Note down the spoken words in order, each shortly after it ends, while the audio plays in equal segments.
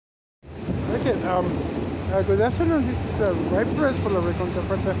Okay, good afternoon. This is Perez for the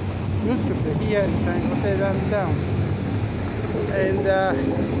Contrafrata newspaper here in San Jose downtown. And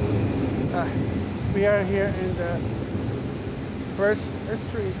we are here in the First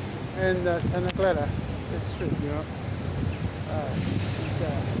Street and Santa Clara Street, you know.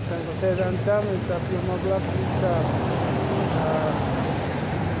 San Jose downtown, it's a few more blocks.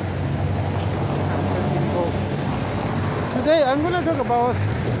 Today I'm going to talk about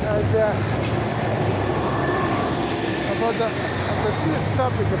the serious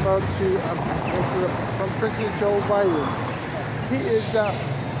topic about from President Joe Biden. He is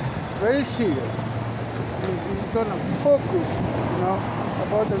very serious. He's going to focus,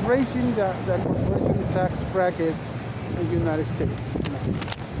 about the raising the corporation tax bracket in the United States.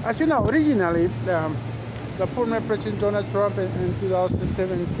 As you know, originally the former President Donald Trump in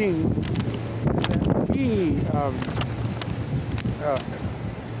 2017,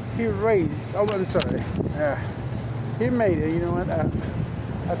 he raised. Oh, I'm sorry. He made a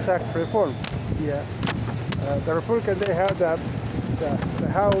tax reform. Yeah, the Republicans, they have the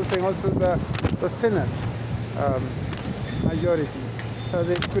House and also the Senate majority, so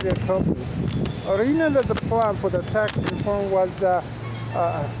they could accomplish. Originally, the plan for the tax reform was to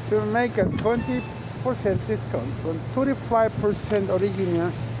make a 20% discount from 35%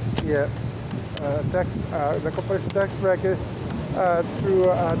 original, the corporation tax bracket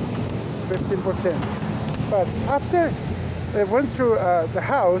to 15%. But after it went through the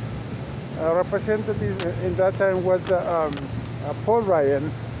House, representative in that time was Paul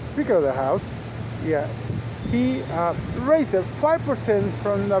Ryan, Speaker of the House. Yeah, he raised it 5%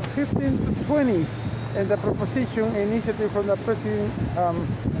 from the 15 to 20 in the proposition initiative from the President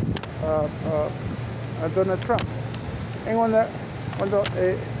Donald Trump. And when it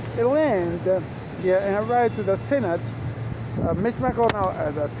landed, and arrived to the Senate, Mitch McConnell,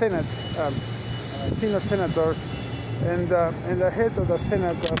 the Senate senior senator, and the head of the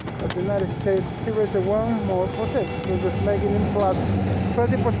Senate of the United States, he raised 1 more percent. So just making him plus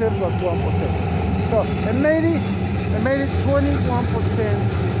 20% plus 1%. So it made it 21%.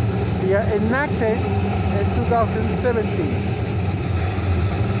 Enacted in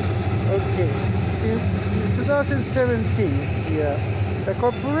 2017. Okay, since 2017, the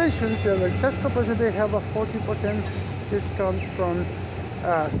corporations, the tax corporations, they have a 40% discount from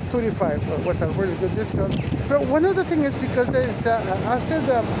 25 was a really good discount. But one other thing is because there's after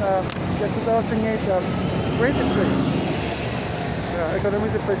the 2008 Great Depression,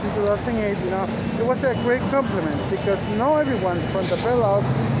 economic depression 2008, it was a great compliment because not everyone from the bailout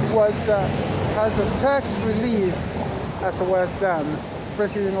has a tax relief as was done.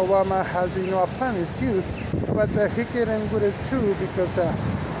 President Obama has a plan too, but he couldn't do it too because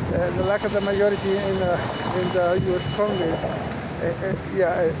the lack of the majority in the U.S. Congress.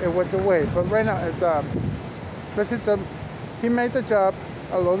 It went away. But right now, President, he made the job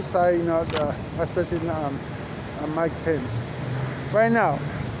alongside, the Vice President Mike Pence. Right now,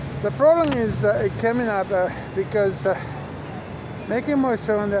 the problem is coming up because making more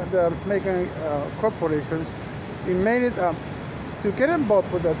strong the making corporations, it made it to get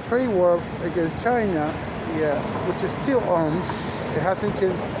involved with the trade war against China, which is still on. It hasn't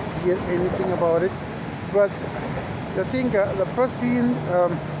changed yet anything about it, but I think the proceeding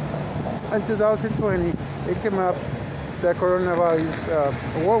in 2020, it came up the coronavirus,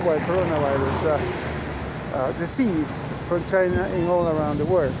 worldwide coronavirus disease from China and all around the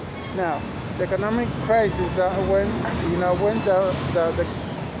world. Now, the economic crisis went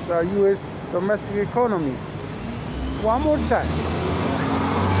the U.S. domestic economy. One more time,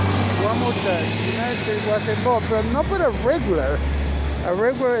 the United States was involved, but not with a regular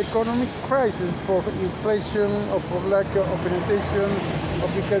economic crisis for inflation or for lack of optimization or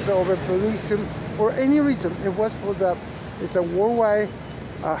because of overproduction or any reason. It was for it's a worldwide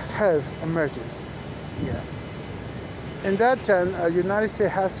health emergency. In that time, the United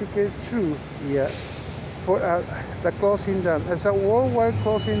States has to get through for the closing down. It's a worldwide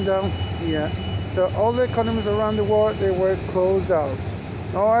closing down. So all the economies around the world, they were closed down.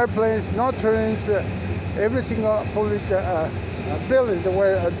 No airplanes, no trains, every single public buildings that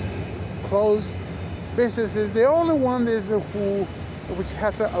were closed. Businesses, the only one is which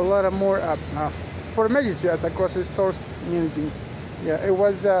has a lot of more for emergency as a grocery stores and anything. It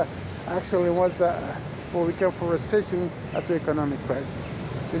was actually what we call for recession after economic crisis.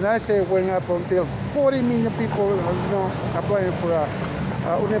 The United States went up until 40 million people applying for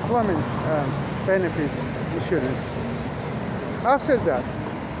unemployment benefits insurance. After that,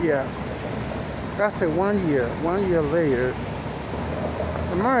 after 1 year later,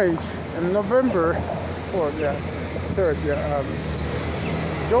 March and November 3rd,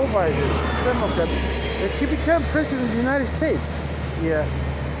 Joe Biden, Democrat, he became president of the United States. Yeah,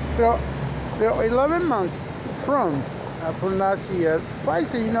 but 11 months from last year,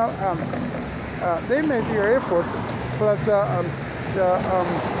 Pfizer, they made their effort, plus the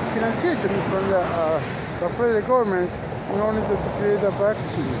financiation from the federal government in order to create a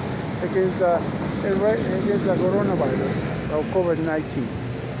vaccine against the coronavirus or COVID-19.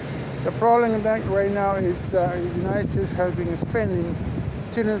 The problem that right now is the United States has been spending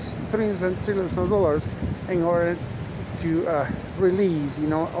trillions and trillions of dollars in order to release,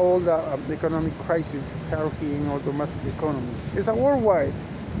 all the economic crisis in our domestic economy. It's a worldwide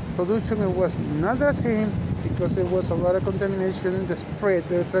production. It was not the same because there was a lot of contamination. The spread,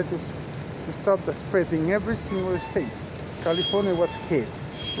 they tried to stop the spread in every single state. California was hit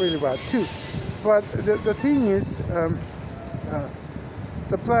really bad too. But the thing is,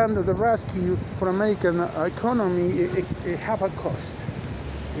 the plan of the rescue for American economy, it have a cost.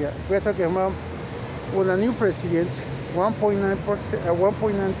 Yeah, we're talking about with a new president,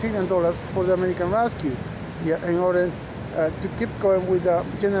 $1.9 trillion for the American rescue. Yeah, in order to keep going with the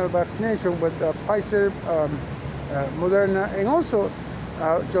general vaccination with Pfizer, Moderna, and also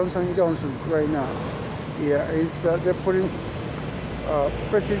Johnson & Johnson right now. Yeah, they're putting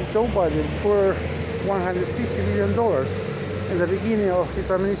President Joe Biden for $160 million in the beginning of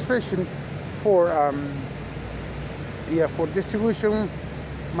his administration for distribution,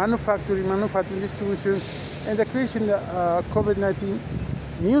 manufacturing distribution, and the creation of COVID-19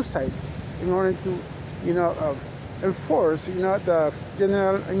 news sites in order to, enforce, the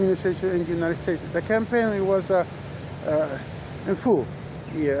general immunization in the United States. The campaign was in full.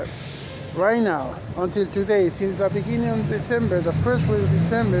 Yeah. Right now, until today, since the beginning of December, the first week of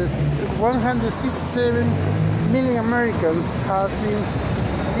December, is 167 million Americans has been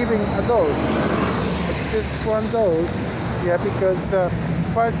given a dose. Just one dose, because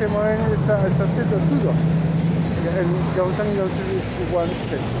Pfizer Moderna is a set of 2 doses, and Johnson & Johnson is one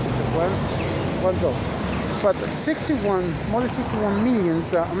set, one dose. But more than 61 million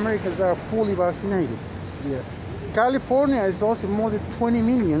Americans are fully vaccinated. Yeah. California is also more than 20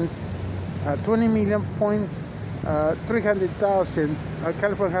 million. 20 million point 300,000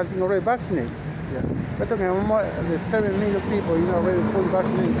 California has been already vaccinated. Yeah, we're talking about more than 7 million people, already fully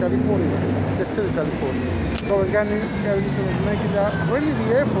vaccinated in California. The state of California. So we're making really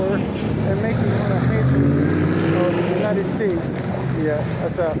the effort and making it ahead of the United States. Yeah,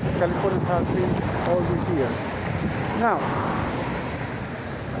 as California has been all these years. Now,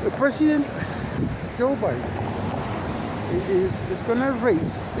 the President Joe Biden is going to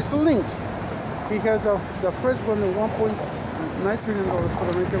raise. It's a link. He has the first one, the $1.9 trillion for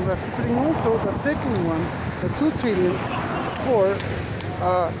the American rescue, and also the second one, the $2 trillion for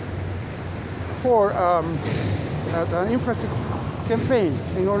the infrastructure campaign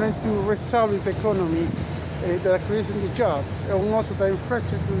in order to reestablish the economy, the creation of jobs, and also the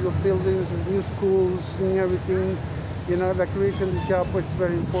infrastructure of buildings, new schools, and everything. The creation of the job was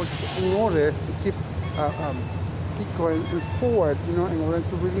very important in order to keep going forward, in order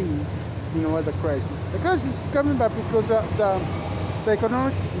to release, the crisis. The crisis is coming back because the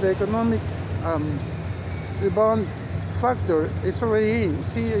economic rebound factor is already in.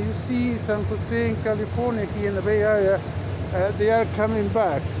 You see San Jose, California, here in the Bay Area, they are coming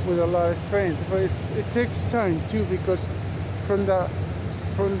back with a lot of strength, but it takes time too, because from the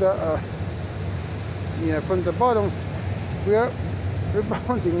bottom we are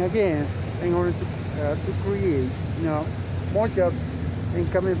rebounding again in order to create, more jobs and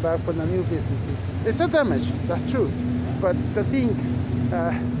coming back for the new businesses. It's a damage, that's true, but the thing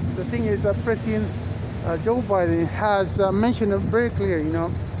is that President Joe Biden has mentioned it very clear,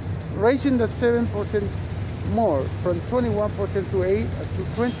 raising the 7% more from 21% to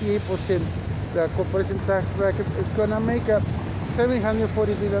 28%, the corporation tax bracket is going to make up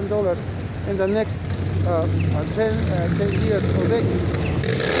 $740 billion in the next 10 years or decade.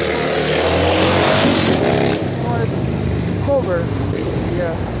 Cover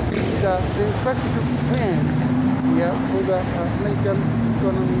the infrastructure plan for the American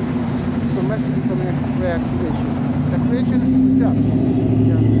economy, domestic economic reactivation, the creation of jobs,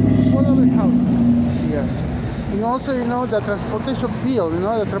 affordable houses, and also the transportation bill.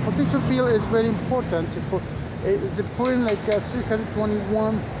 The transportation bill is very important. It's putting like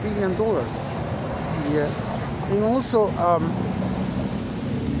 $621 billion. And also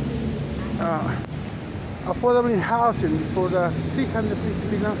affordable housing for the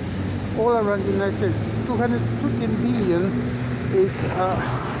 650 million all around the United States. 210 billion is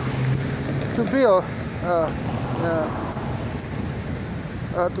to build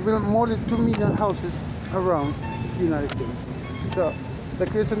more than 2 million houses around the United States. So the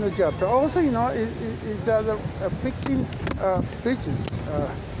creation of job. But also, you know, is fixing bridges,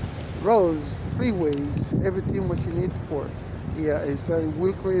 roads, freeways, everything what you need for. Yeah, it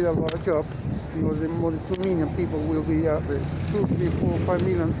will create a lot of jobs. You know, the more than 2 million people will be 2, 3, 4, 5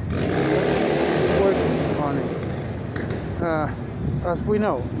 million working on it. As we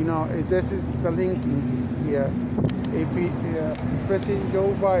know, you know, this is the linking. Yeah, if President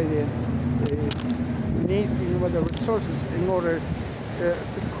Joe Biden needs to use the resources in order to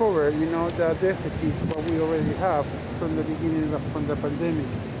cover, you know, the deficit what we already have from the beginning of the pandemic.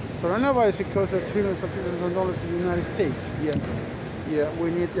 Coronavirus costs trillions of dollars in the United States. Yeah,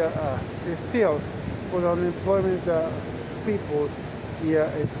 we need still for the unemployment people. Yeah,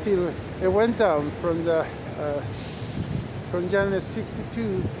 it went down from the from January 62 to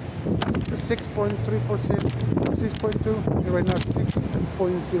 6.3%, 6.2. Right now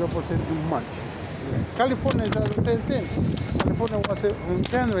 6.0% in March. California is the same thing. California was in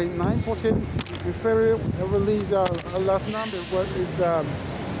January 9%. In February, released last number is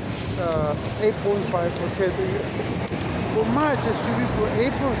 8.5%. For March, it should be for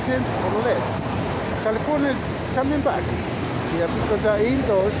 8% or less. California is coming back, yeah, because the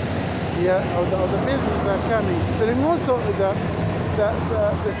indoors, yeah, of the businesses are coming. But then also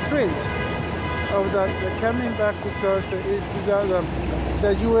the strength of the coming back because it's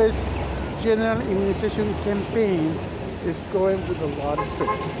the U.S. general immunization campaign is going with a lot of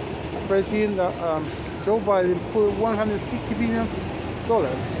strength. President Joe Biden put $160 billion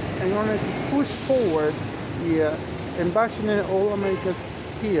in order to push forward and vaccinate all Americans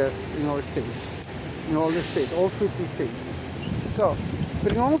here in our states, in all the states, all 50 states. So,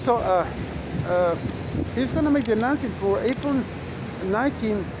 but also he's going to make the announcement for April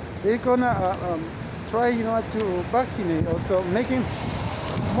 19. They're going to try, you know, to vaccinate, also making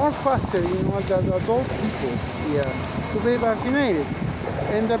more faster, you know, the adult people, to be vaccinated.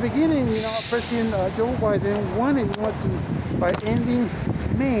 In the beginning, you know, President Joe Biden wanted, you know, to by ending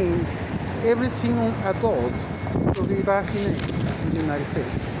May, every single adult to be vaccinated in the United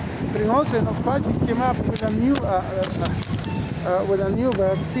States. But also, you know, Pfizer came up with a new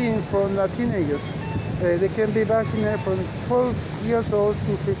vaccine for the teenagers. They can be vaccinated from 12 years old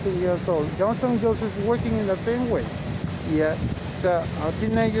to 15 years old. Johnson & Johnson is working in the same way. Yeah, so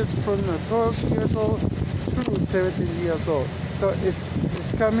teenagers from 12 years old through 17 years old. So it's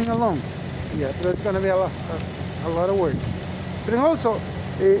coming along. Yeah, but it's going to be a lot of work. But also,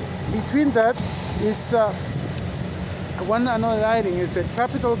 between that is one another item is that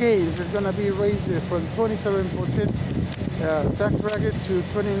capital gains is going to be raised from 27% tax bracket to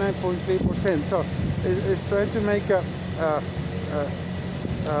 29.3%. So it's trying to make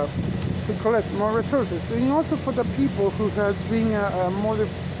to collect more resources, and also for the people who has been more than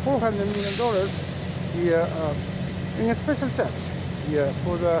 $400 million in a special tax. Yeah,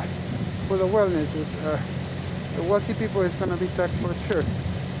 for the wellness the wealthy people is going to be taxed for sure.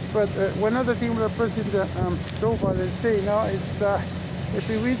 But one other thing that President Joe Biden say now is if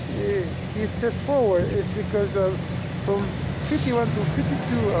he step forward is because from 51 to 52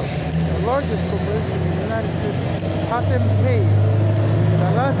 the largest corporation in the United States hasn't paid in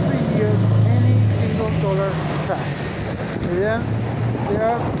the last 3 years any single dollar taxes. And then they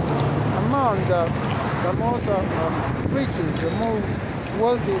are among the most richest, the more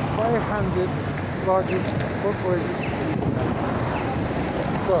wealthy 500 largest corporations in the United States.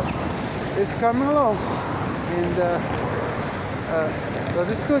 So it's coming along, and the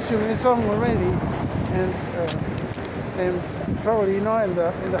discussion is on already, and probably, you know, in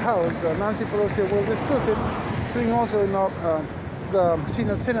the House, Nancy Pelosi will discuss it. Bring also, you know,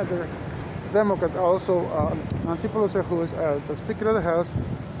 the Senator Democrat, also Nancy Pelosi, who is the Speaker of the House.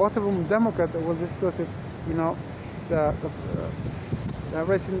 Both of them Democrat will discuss it. You know, the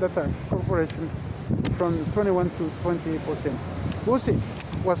raising the tax corporation from 21 to 28%. We'll see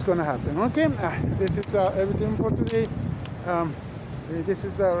what's going to happen. Okay, this is everything for today. This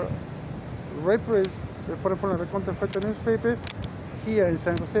is Ray Perez, reporting from the Counterfeit newspaper here in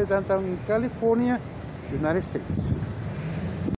San Jose, downtown in California, United States.